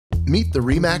Meet the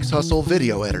Remax Hustle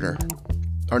Video Editor,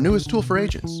 our newest tool for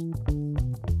agents.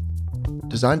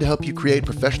 Designed to help you create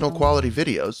professional quality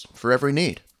videos for every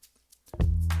need.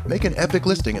 Make an epic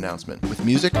listing announcement with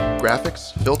music,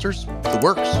 graphics, filters, the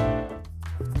works.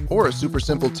 Or a super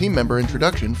simple team member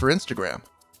introduction for Instagram.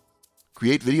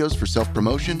 Create videos for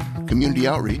self-promotion, community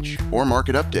outreach, or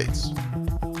market updates.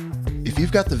 If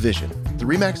you've got the vision, the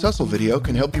Remax Hustle video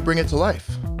can help you bring it to life.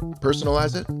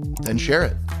 Personalize it, then share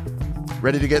it.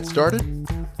 Ready to get started?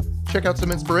 Check out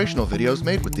some inspirational videos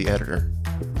made with the editor.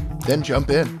 Then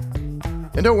jump in.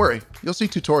 And don't worry, you'll see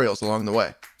tutorials along the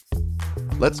way.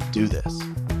 Let's do this.